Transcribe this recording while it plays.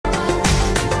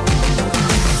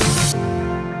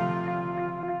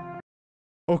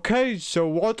Okay, so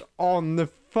what are the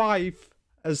 5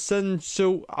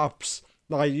 essential apps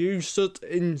that you should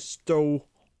install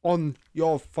on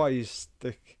your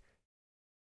Firestick?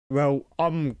 Well,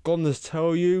 I'm gonna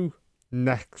tell you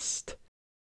next.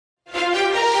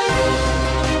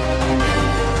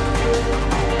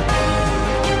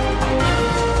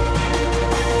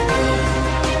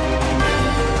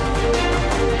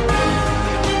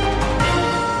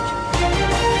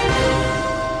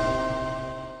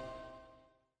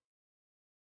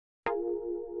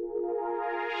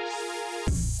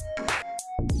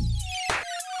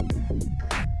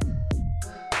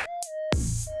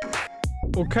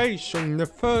 Okay, so the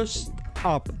first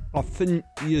app I think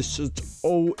you should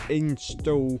all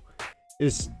install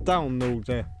is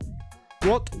Downloader.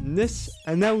 What this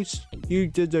allows you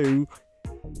to do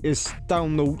is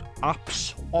download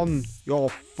apps on your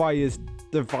Fire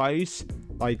device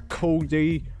like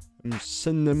Kodi and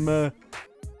Cinema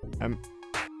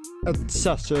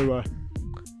etc.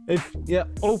 If you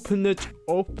open it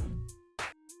up,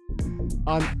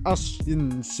 and as you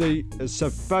can see, it's a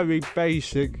very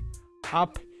basic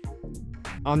app,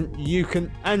 and you can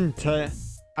enter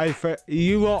either a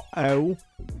URL,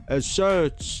 a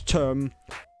search term,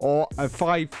 or a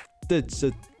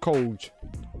 5-digit code.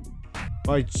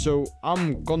 Right, so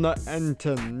I'm gonna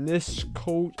enter this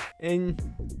code in.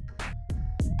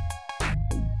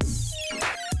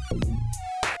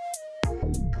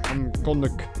 I'm gonna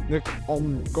click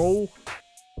on go.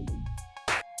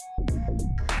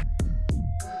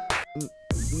 And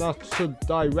that should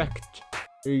direct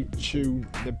me to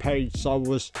the page I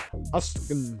was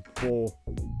asking for.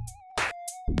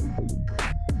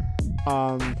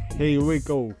 And here we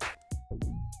go.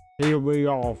 Here we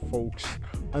are, folks.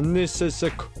 And this is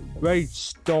a great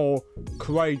store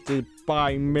created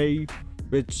by me,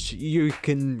 which you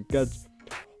can get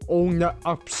all the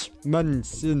apps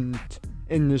mentioned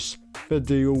in this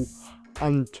video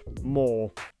and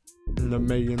more. And I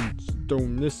may install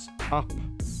this app.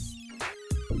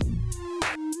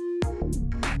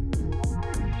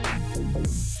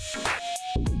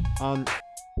 And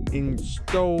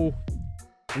install,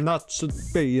 and that should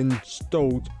be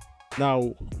installed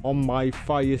now on my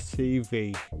Fire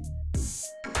TV.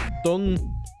 Done.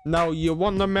 Now you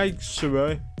want to make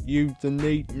sure you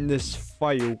delete this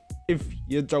file. If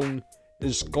you don't,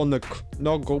 it's gonna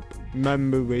clog up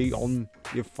memory on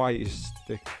your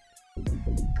Firestick.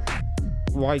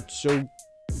 Right, so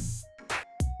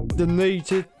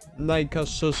delete it like I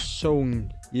just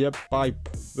shown you by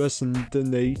pressing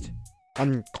delete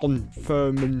and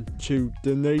confirming to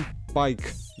delete by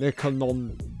clicking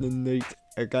on delete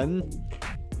again.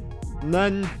 And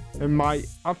then in my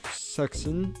apps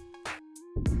section,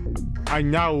 I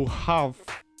now have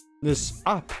this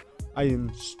app I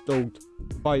installed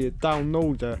via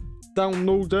Downloader.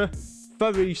 Downloader,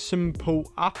 very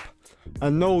simple app,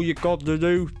 and all you got to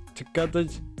do to get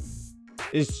it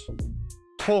is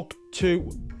talk to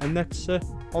Alexa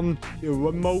on your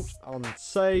remote and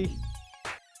say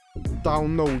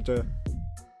Downloader,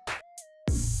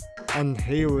 and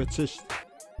here it is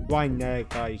right there,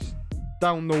 guys.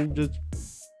 Downloaded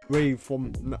free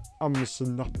from the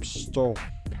Amazon App Store.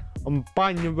 And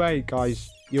by the way, guys,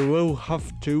 you will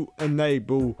have to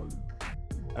enable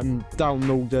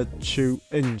Downloader to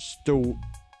install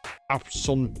apps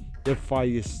on your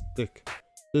Firestick.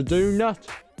 To do that,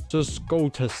 just go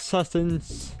to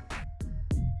settings,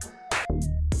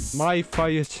 my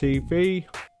Fire TV,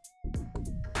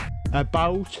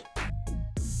 about.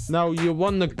 Now you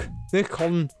want to click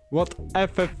on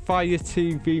whatever Fire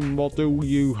TV model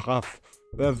you have,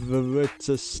 whether it's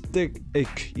a stick, a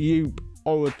cube,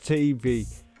 or a TV.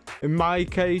 In my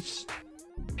case,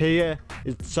 here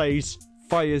it says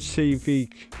Fire TV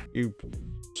Cube.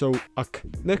 So I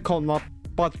click on that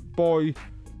bad boy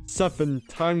 7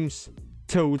 times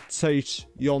till it says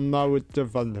you're now a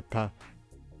developer.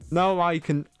 Now I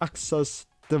can access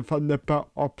developer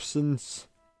options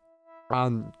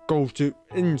and go to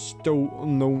install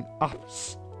unknown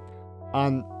apps,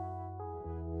 and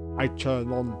I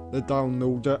turn on the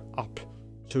Downloader app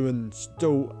to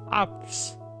install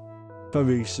apps.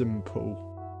 Very simple.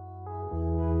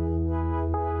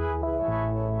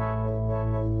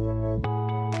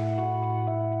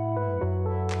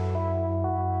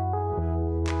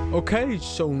 Okay,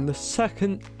 so the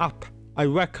second app I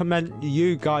recommend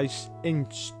you guys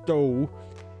install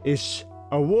is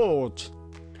Award.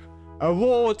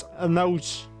 Award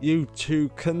allows you to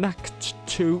connect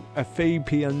to a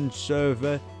VPN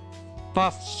server,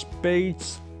 fast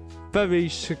speeds, very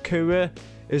secure,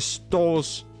 it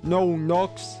stores no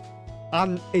logs,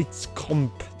 and it's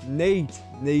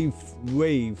completely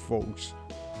free, folks.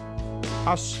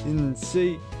 as you can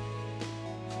see,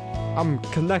 I'm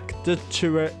connected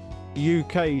to a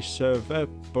UK server,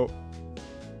 but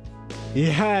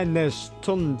yeah, there's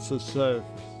tons of servers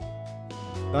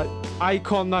that I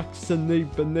can't accidentally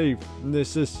believe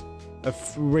this is a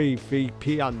free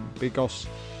VPN, because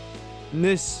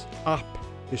this app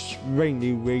is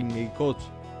really good.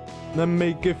 Let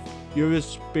me give you a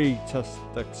speed test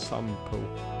example.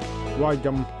 Right,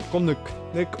 I'm gonna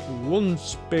click one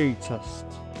speed test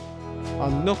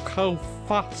and look how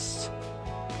fast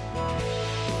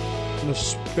the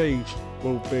speed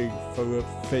will be for a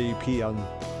VPN.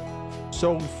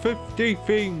 So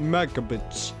 53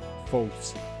 megabits,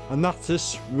 folks, and that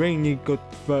is really good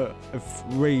for a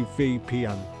free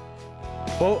VPN.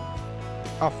 But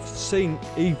I've seen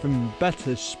even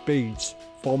better speeds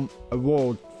from a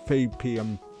world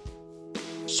VPN.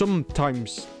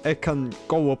 Sometimes it can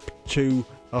go up to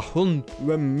 100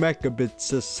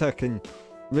 megabits a second.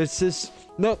 This is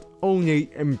not only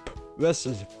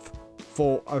impressive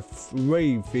for a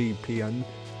free VPN,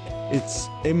 it's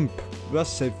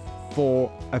impressive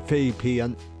for a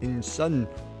VPN in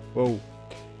general.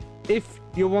 If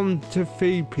you want a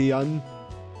VPN,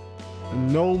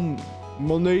 no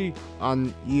money,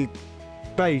 and you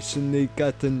basically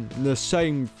getting the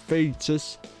same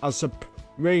features as a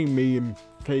premium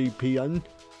VPN,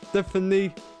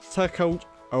 definitely check out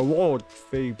Award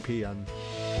VPN.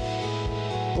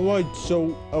 Alright,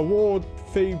 so Award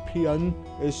VPN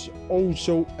is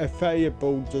also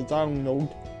available to download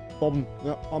from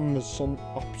the Amazon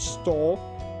App Store,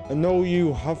 and all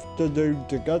you have to do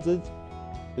to get it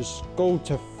is go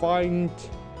to Find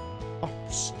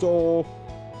App Store,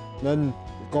 then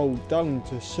go down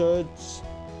to Search,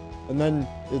 and then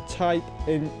you type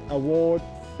in Award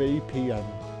VPN,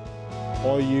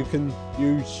 or you can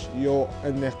use your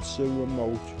Alexa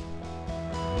remote.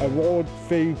 Award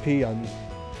VPN.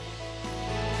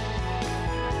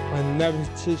 And there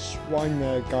it is right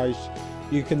there, guys.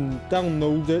 You can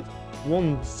download it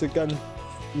once again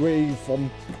free from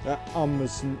the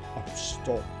Amazon App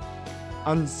Store.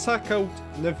 And check out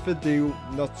the video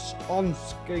that's on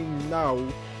screen now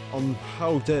on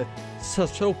how to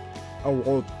set up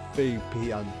Award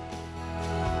VPN.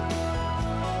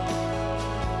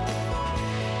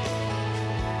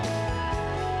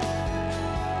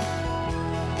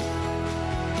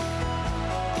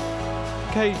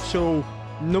 Okay, so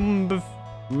number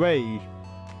 3,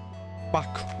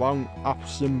 background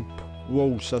apps and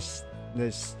processes.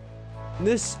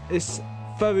 This is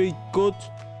very good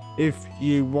if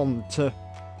you want to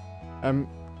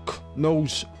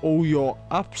close all your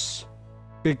apps,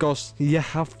 because you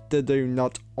have to do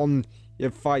that on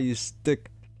your Firestick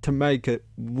to make it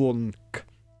one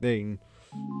clean.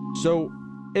 So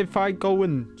if I go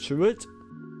into it,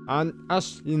 and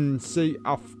as you can see,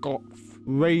 I've got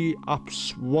 3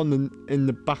 apps running in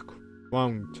the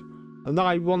background, and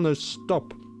I want to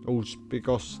stop those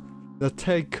because they're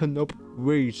taking up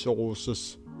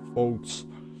resources, folks.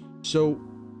 So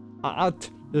at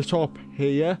the top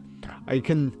here, I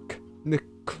can click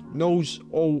close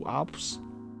all apps,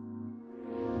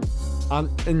 and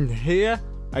in here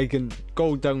I can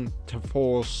go down to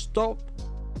forward stop,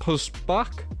 push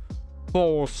back,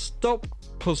 forward stop,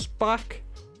 push back,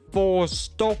 forward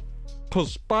stop,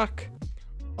 push back,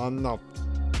 and I've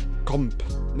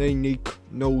completely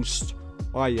closed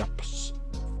my apps,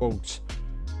 folks.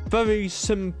 Very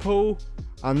simple,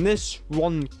 and this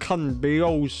one can be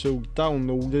also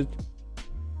downloaded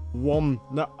from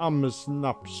the Amazon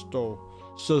App Store.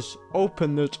 So just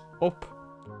open it up,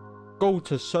 go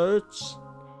to search,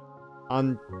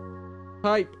 and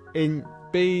type in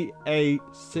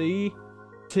BAC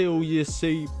till you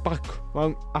see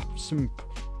background apps and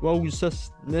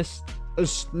processes.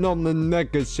 It's not a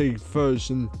legacy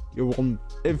version you want.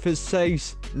 If it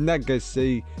says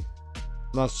legacy,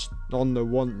 that's not the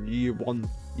one you want.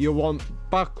 You want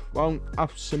background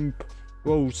apps and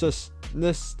processes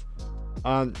list,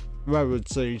 and where it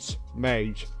says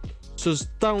made.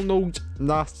 Just download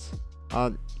that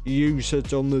and use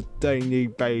it on a daily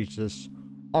basis.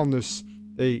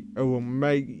 Honestly, it will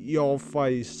make your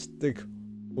Firestick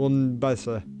run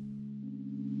better.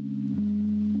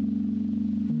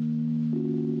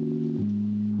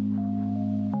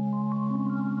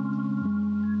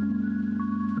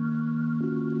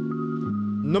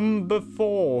 Number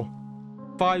 4,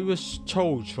 Virus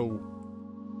Total.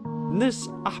 This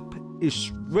app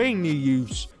is really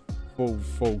useful,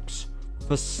 folks,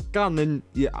 for scanning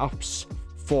your apps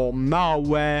for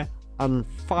malware and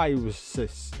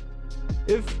viruses.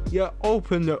 If you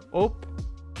open it up,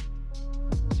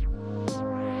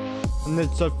 and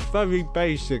it's a very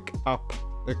basic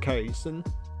application,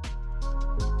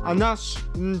 And as you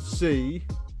can see,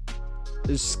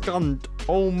 it scanned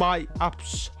all my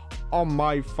apps on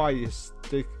my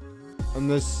Firestick, and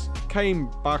this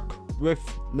came back with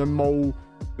the mole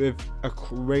with a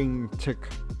green tick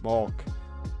mark.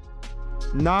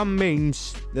 That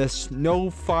means there's no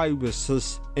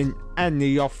viruses in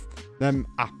any of them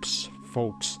apps,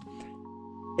 folks.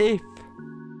 If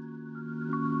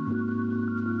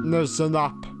there's an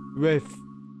app with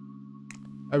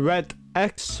a red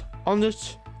X on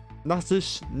it, that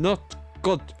is not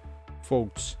good,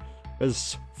 folks.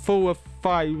 It's full of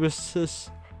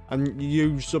viruses and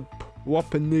user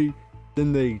properly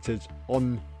deleted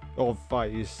on your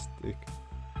Firestick.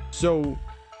 So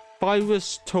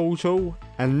Virus Total,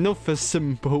 another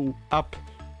simple app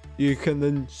you can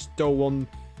install on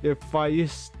your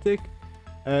Firestick.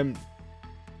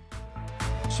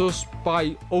 Just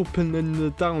by opening the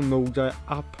downloader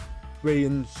app we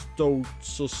installed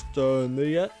just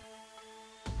earlier.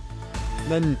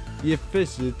 Then you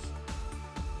visit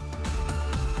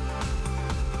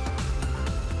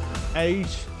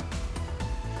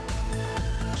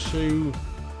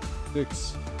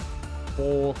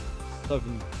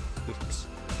 82647.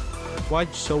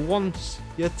 Right, so once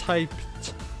you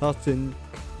typed that in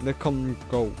the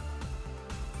console,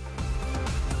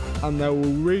 and they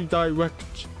will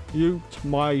redirect you to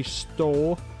my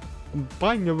store. And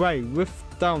by the way, with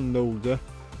Downloader,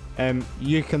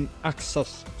 you can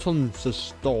access tons of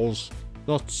stores,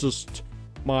 not just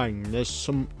mine. There's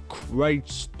some great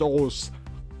stores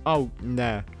out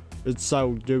there which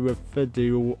I'll do a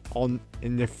video on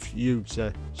in the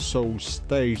future, so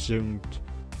stay tuned.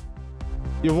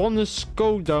 You want to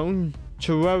scroll down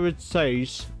to where it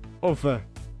says Other.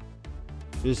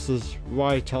 This is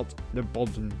right at the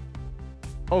bottom.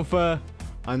 Other,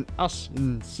 and as you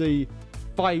can see,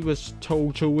 Virus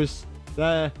Total is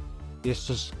there. You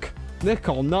just click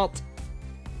on that,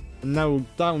 and they'll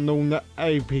download the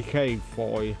APK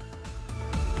for you.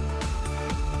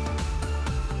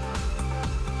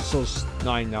 Just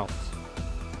like that.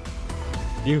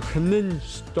 You can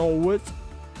install it,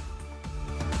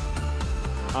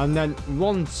 and then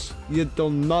once you've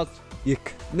done that, you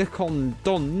click on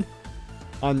Done,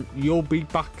 and you'll be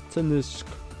back to the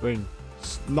screen.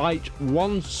 Slide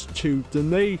once to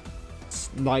delete,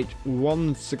 slide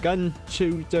once again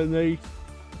to delete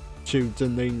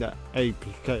the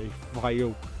APK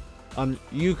file, and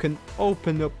you can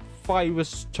open up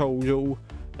Virus Total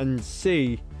and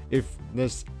see if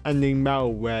there's any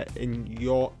malware in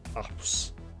your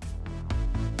apps.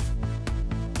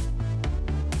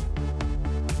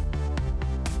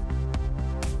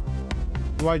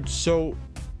 Right, so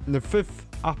the fifth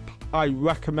app I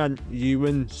recommend you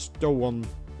install on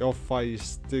your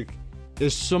Firestick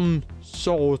is some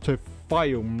sort of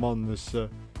file monitor,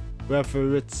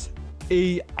 whether it's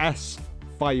ES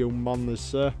file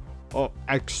monitor or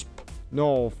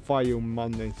Explore file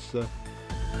monitor.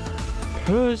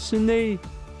 Personally,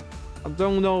 I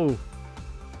don't know.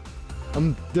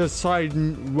 I'm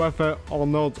deciding whether or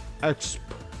not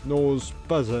Explore's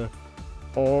better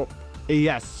or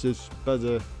ES is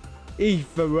better.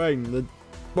 Either way, they're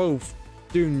both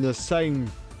doing the same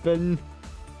thing.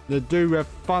 They do a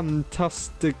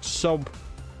fantastic job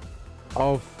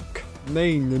of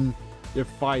cleaning your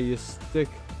Firestick,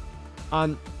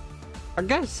 and I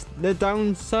guess the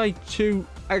downside to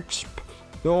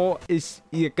Explore is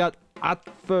you get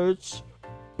adverts,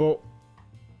 but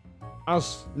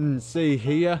as you can see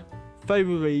here,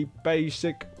 very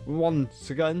basic once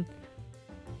again.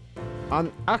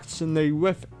 And actually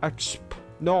with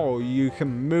Explore you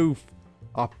can move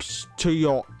apps to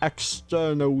your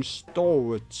external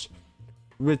storage,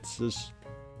 which is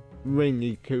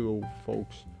really cool,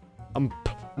 folks. I'm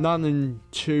planning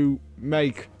to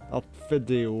make that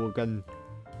video again,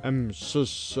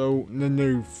 just so the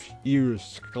new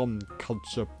viewers can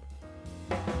catch up.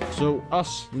 So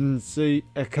as you can see,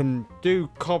 I can do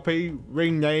copy,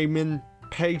 renaming,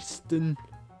 pasting,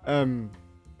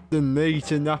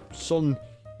 deleting apps on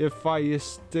your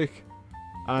Firestick,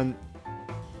 and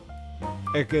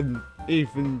I can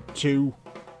even to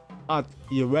add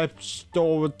your web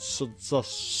storage such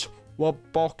as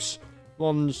Dropbox,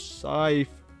 OneDrive,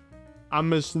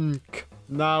 Amazon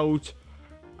Cloud.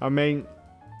 I mean,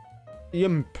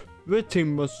 you're pretty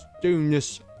much doing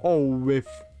this all with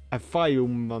a file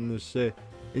manager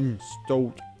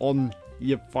installed on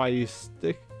your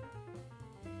Firestick.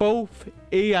 Both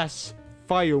ES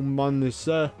file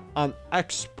manager and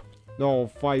Explore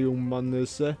file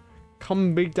manager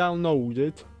can be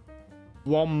downloaded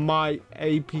from my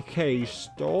APK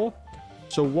store.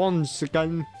 So once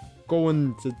again, go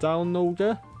into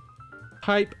downloader,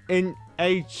 type in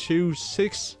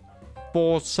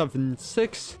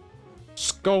 476.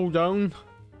 Scroll down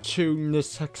to the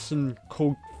section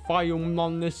called File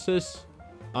Monitors,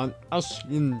 and as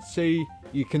you can see,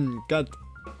 you can get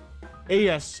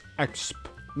ES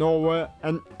Explorer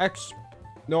and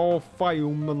Explore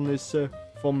File Monitor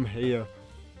from here.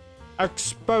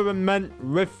 Experiment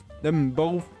with them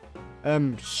both.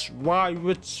 Try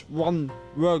which one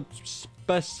works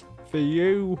best for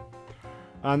you,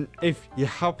 and if you're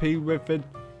happy with it,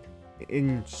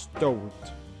 install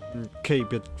it and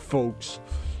keep it, folks.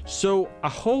 So I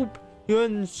hope you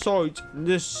enjoyed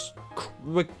this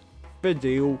quick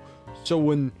video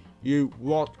showing you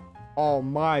what are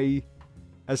my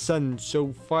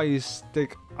essential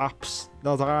Firestick apps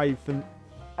that I think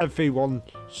everyone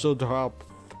should have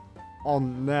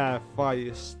on their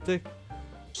Firestick.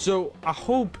 So I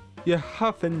hope you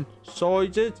have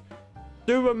enjoyed it.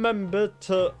 Do remember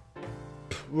to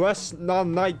press that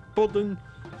like button,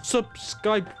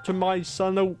 subscribe to my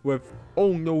channel with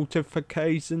all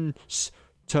notifications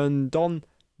turned on.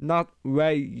 That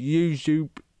way YouTube,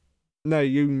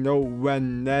 you know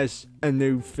when there's a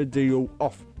new video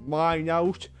of mine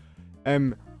out.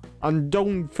 And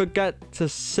don't forget to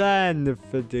share the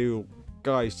video,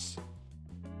 guys.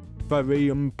 Very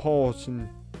important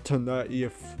to let your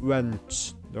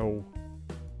friends know.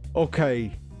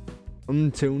 Okay,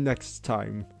 until next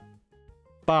time.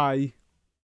 Bye.